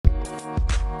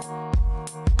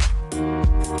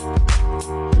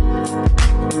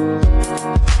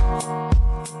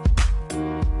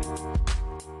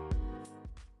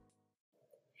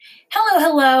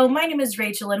name is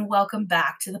Rachel, and welcome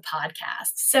back to the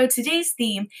podcast. So, today's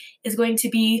theme is going to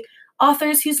be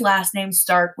authors whose last names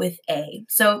start with A.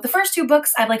 So, the first two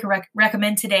books I'd like to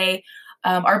recommend today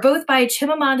are both by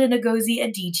Chimamanda Ngozi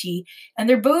Adichie, and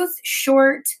they're both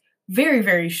short, very,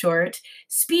 very short,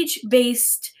 speech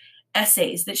based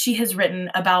essays that she has written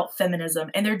about feminism,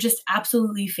 and they're just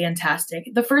absolutely fantastic.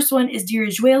 The first one is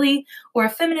Dirijueli, or A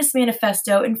Feminist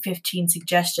Manifesto in 15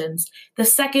 Suggestions. The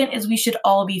second is We Should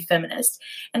All Be Feminist.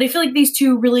 And I feel like these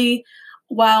two really,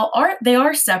 while they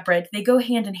are separate, they go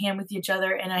hand in hand with each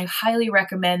other, and I highly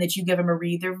recommend that you give them a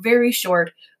read. They're very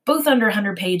short, both under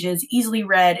 100 pages, easily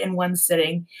read in one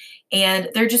sitting, and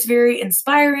they're just very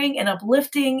inspiring and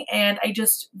uplifting, and I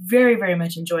just very, very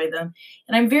much enjoy them.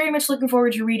 And I'm very much looking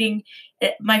forward to reading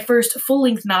my first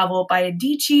full-length novel by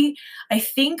Adichie. I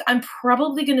think I'm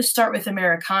probably going to start with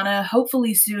Americana,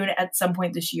 hopefully soon at some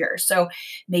point this year. So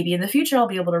maybe in the future I'll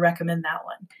be able to recommend that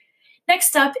one.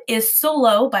 Next up is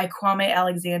Solo by Kwame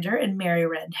Alexander and Mary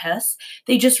Wren Hess.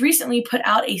 They just recently put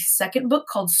out a second book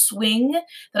called Swing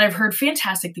that I've heard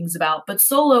fantastic things about, but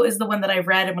Solo is the one that I've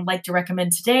read and would like to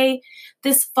recommend today.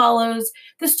 This follows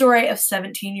the story of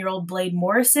 17-year-old Blade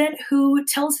Morrison, who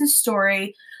tells his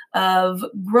story of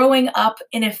growing up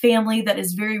in a family that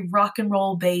is very rock and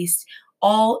roll based,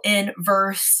 all in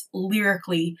verse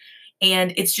lyrically.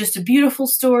 And it's just a beautiful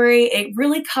story. It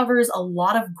really covers a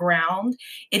lot of ground.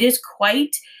 It is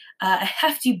quite a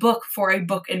hefty book for a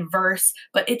book in verse,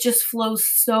 but it just flows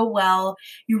so well.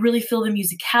 You really feel the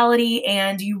musicality,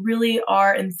 and you really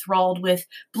are enthralled with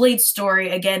Blade's story,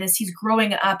 again, as he's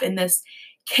growing up in this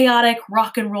chaotic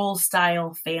rock and roll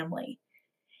style family.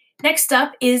 Next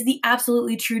up is The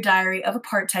Absolutely True Diary of a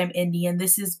Part-Time Indian.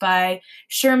 This is by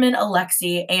Sherman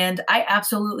Alexie, and I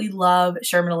absolutely love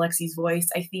Sherman Alexie's voice.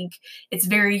 I think it's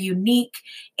very unique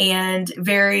and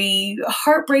very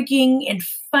heartbreaking and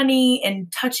funny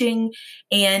and touching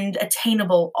and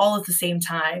attainable all at the same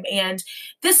time. And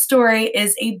this story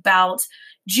is about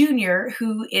Junior,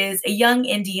 who is a young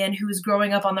Indian who is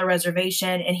growing up on the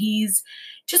reservation, and he's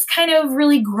just kind of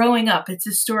really growing up. It's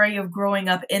a story of growing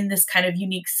up in this kind of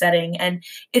unique setting, and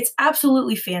it's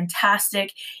absolutely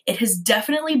fantastic. It has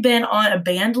definitely been on a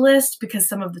banned list because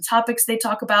some of the topics they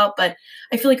talk about, but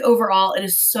I feel like overall it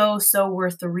is so, so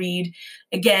worth the read.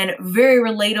 Again, very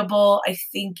relatable. I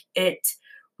think it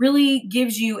really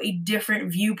gives you a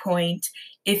different viewpoint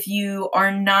if you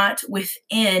are not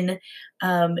within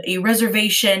a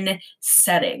reservation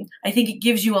setting. I think it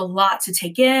gives you a lot to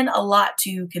take in, a lot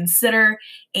to consider,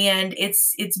 and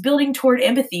it's building toward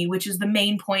empathy, which is the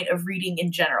main point of reading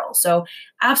in general. So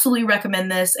absolutely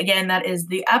recommend this. Again, that is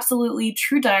The Absolutely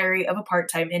True Diary of a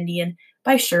Part-Time Indian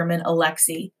by Sherman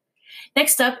Alexie.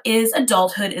 Next up is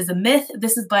Adulthood is a Myth.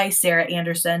 This is by Sarah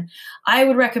Anderson. I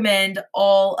would recommend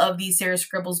all of these Sarah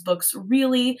Scribbles books,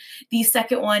 really. The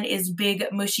second one is Big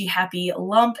Mushy Happy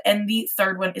Lump, and the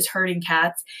third one is Herding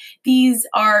Cats. These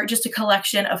are just a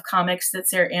collection of comics that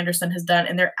Sarah Anderson has done,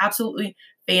 and they're absolutely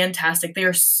fantastic. They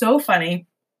are so funny,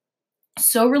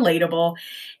 so relatable.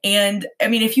 And I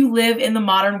mean, if you live in the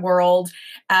modern world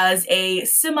as a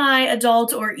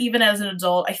semi-adult or even as an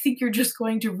adult, I think you're just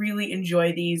going to really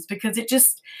enjoy these because it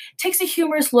just takes a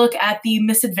humorous look at the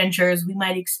misadventures we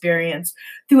might experience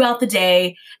throughout the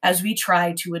day as we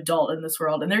try to adult in this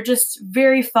world. And they're just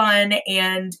very fun,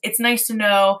 and it's nice to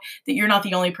know that you're not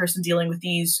the only person dealing with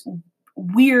these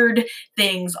weird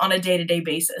things on a day-to-day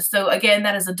basis. So again,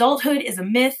 that is Adulthood is a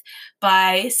Myth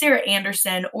by Sarah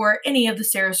Anderson, or any of the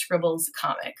Sarah Scribbles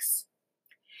comics.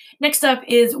 Next up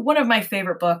is one of my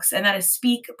favorite books, and that is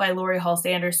Speak by Laurie Halse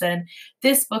Anderson.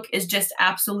 This book is just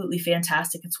absolutely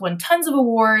fantastic. It's won tons of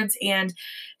awards, and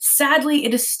sadly,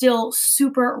 it is still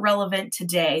super relevant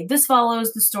today. This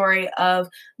follows the story of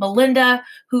Melinda,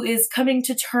 who is coming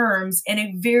to terms in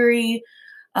a very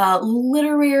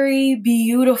literary,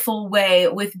 beautiful way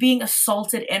with being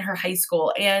assaulted in her high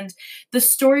school. And the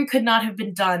story could not have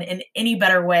been done in any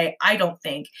better way, I don't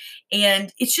think.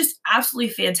 And it's just absolutely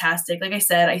fantastic. Like I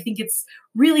said, I think it's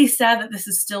really sad that this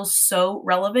is still so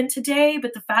relevant today,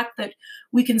 but the fact that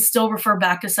we can still refer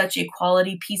back to such a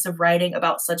quality piece of writing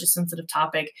about such a sensitive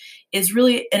topic is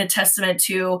really a testament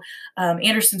to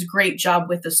Anderson's great job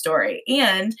with the story.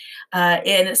 And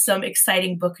in some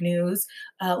exciting book news,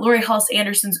 Laurie Halse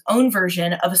Anderson's own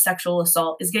version of a sexual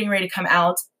assault is getting ready to come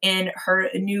out in her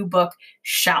new book,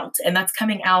 Shout. And that's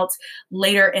coming out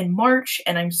later in March.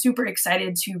 And I'm super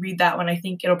excited to read that one. I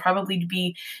think it'll probably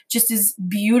be just as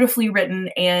beautifully written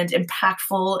and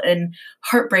impactful and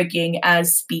heartbreaking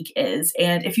as Speak is.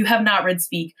 And if you have not read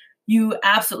Speak, you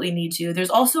absolutely need to. There's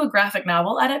also a graphic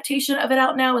novel adaptation of it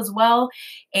out now as well,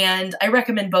 and I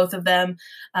recommend both of them.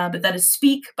 But that is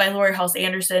Speak by Laurie Halse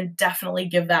Anderson. Definitely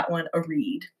give that one a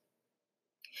read.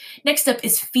 Next up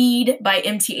is Feed by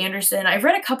M.T. Anderson. I've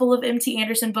read a couple of M.T.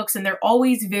 Anderson books, and they're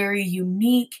always very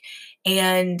unique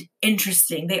and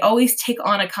interesting. They always take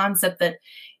on a concept that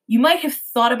you might have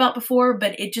thought about before,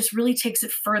 but it just really takes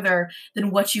it further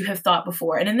than what you have thought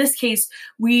before. And in this case,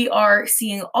 we are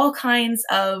seeing all kinds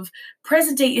of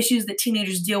present day issues that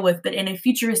teenagers deal with, but in a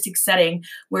futuristic setting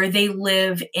where they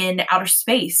live in outer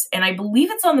space. And I believe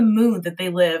it's on the moon that they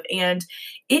live. And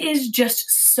it is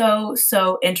just so,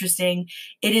 so interesting.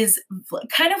 It is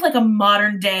kind of like a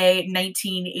modern day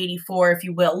 1984, if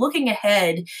you will, looking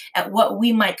ahead at what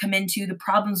we might come into, the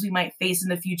problems we might face in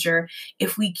the future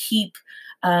if we keep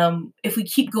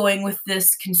going with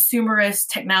this consumerist,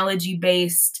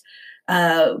 technology-based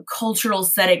cultural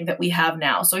setting that we have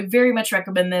now. So I very much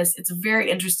recommend this. It's a very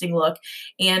interesting look.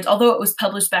 And although it was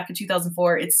published back in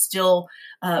 2004, it's still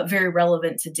very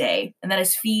relevant today. And that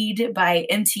is Feed by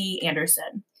M.T.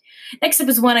 Anderson. Next up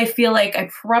is one I feel like I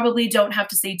probably don't have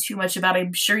to say too much about.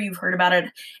 I'm sure you've heard about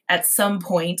it at some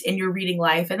point in your reading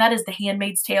life, and that is The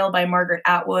Handmaid's Tale by Margaret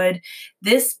Atwood.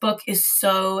 This book is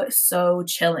so, so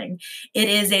chilling. It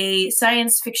is a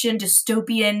science fiction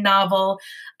dystopian novel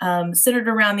centered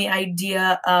around the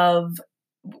idea of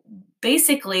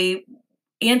basically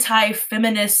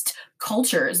anti-feminist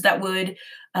cultures that would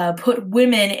put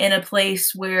women in a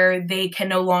place where they can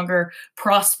no longer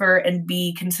prosper and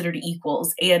be considered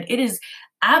equals. And it is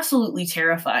absolutely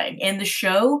terrifying. And the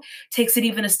show takes it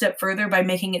even a step further by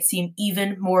making it seem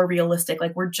even more realistic.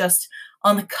 Like we're just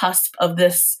on the cusp of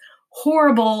this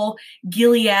horrible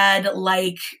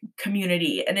Gilead-like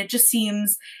community. And it just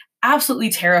seems absolutely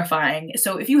terrifying.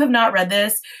 So if you have not read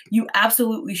this, you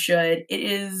absolutely should. It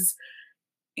is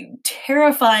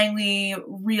terrifyingly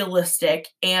realistic.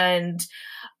 And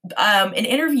in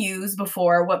interviews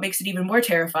before, what makes it even more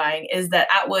terrifying is that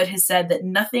Atwood has said that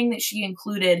nothing that she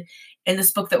included in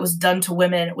this book that was done to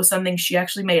women was something she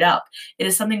actually made up. It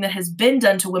is something that has been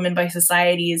done to women by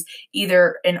societies,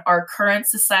 either in our current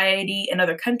society in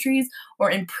other countries or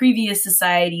in previous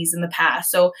societies in the past.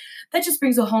 So that just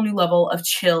brings a whole new level of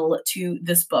chill to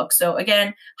this book. So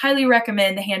again, highly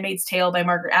recommend The Handmaid's Tale by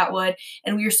Margaret Atwood.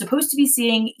 And we are supposed to be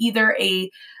seeing either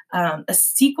a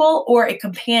sequel or a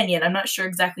companion, I'm not sure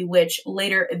exactly which,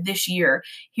 later this year,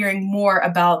 hearing more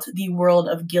about the world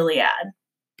of Gilead.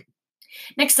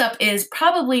 Next up is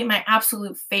probably my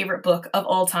absolute favorite book of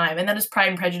all time, and that is Pride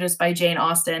and Prejudice by Jane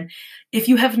Austen. If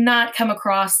you have not come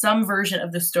across some version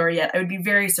of this story yet, I would be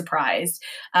very surprised.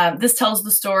 This tells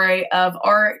the story of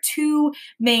our two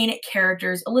main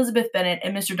characters, Elizabeth Bennet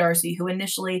and Mr. Darcy, who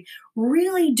initially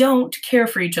really don't care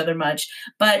for each other much,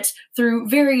 but through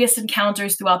various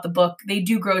encounters throughout the book, they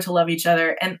do grow to love each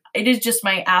other. And it is just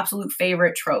my absolute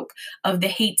favorite trope of the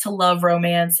hate to love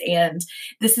romance. And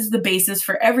this is the basis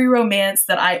for every romance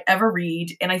that I ever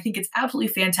read. And I think it's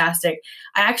absolutely fantastic.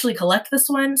 I actually collect this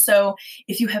one. So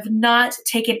if you have not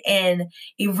taken in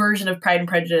a version of Pride and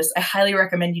Prejudice, I highly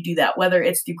recommend you do that, whether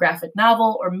it's through graphic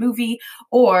novel or movie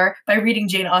or by reading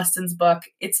Jane Austen's book.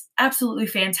 It's absolutely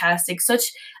fantastic. Such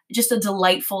just a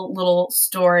delightful little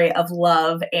story of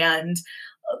love and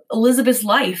Elizabeth's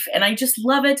life. And I just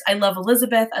love it. I love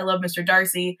Elizabeth. I love Mr.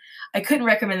 Darcy. I couldn't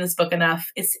recommend this book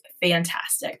enough. It's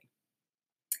fantastic.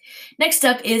 Next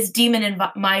up is Demon in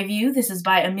My View. This is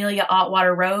by Amelia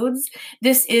Otwater Rhodes.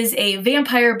 This is a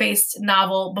vampire-based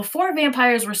novel before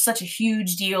vampires were such a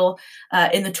huge deal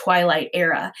in the Twilight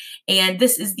era. And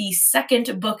this is the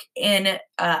second book in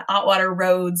Otwater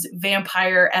Rhodes'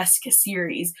 vampire-esque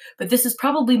series. But this is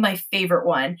probably my favorite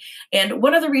one. And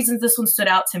one of the reasons this one stood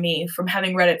out to me from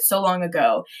having read it so long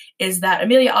ago is that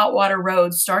Amelia Otwater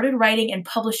Rhodes started writing and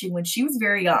publishing when she was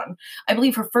very young. I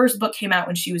believe her first book came out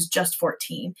when she was just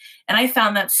 14. And I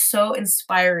found that so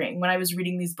inspiring when I was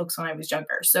reading these books when I was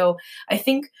younger. So I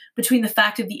think between the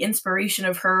fact of the inspiration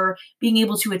of her being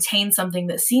able to attain something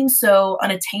that seems so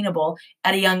unattainable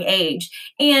at a young age,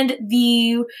 and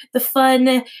the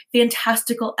fun,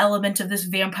 fantastical element of this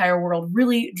vampire world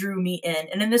really drew me in.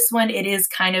 And in this one, it is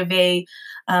kind of a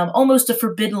almost a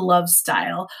forbidden love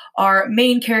style. Our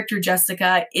main character,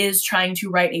 Jessica, is trying to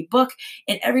write a book,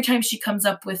 and every time she comes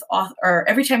up with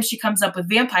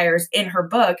vampires in her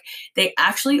book, they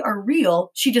actually are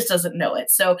real. She just doesn't know it.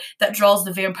 So that draws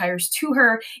the vampires to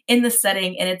her in the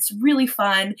setting, and it's really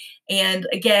fun. And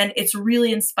again, it's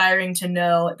really inspiring to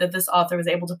know that this author was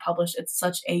able to publish at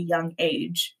such a young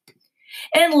age.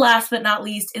 And last but not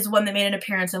least is one that made an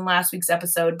appearance in last week's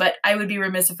episode, but I would be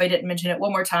remiss if I didn't mention it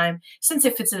one more time since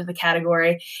it fits into the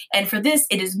category. And for this,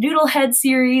 it is Noodlehead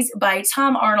series by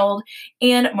Tom Arnold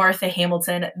and Martha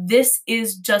Hamilton. This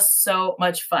is just so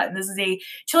much fun. This is a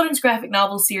children's graphic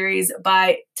novel series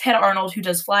by Ted Arnold, who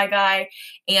does Fly Guy,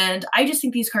 and I just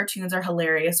think these cartoons are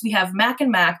hilarious. We have Mac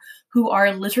and Mac, who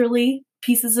are literally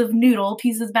pieces of noodle,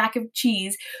 pieces of mac and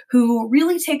cheese, who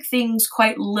really take things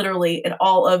quite literally in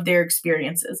all of their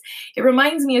experiences. It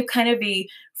reminds me of kind of a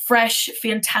fresh,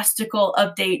 fantastical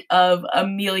update of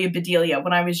Amelia Bedelia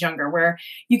when I was younger, where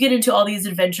you get into all these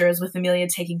adventures with Amelia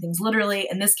taking things literally.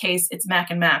 In this case, it's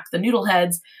Mac and Mac, the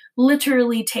Noodleheads,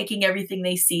 literally taking everything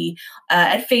they see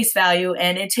at face value,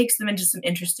 and it takes them into some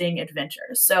interesting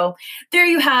adventures. So there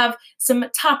you have some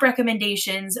top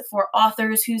recommendations for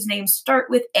authors whose names start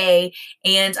with A,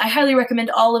 and I highly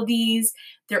recommend all of these.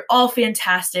 They're all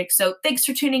fantastic. So thanks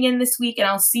for tuning in this week, and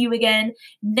I'll see you again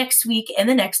next week in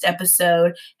the next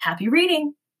episode. Happy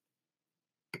reading!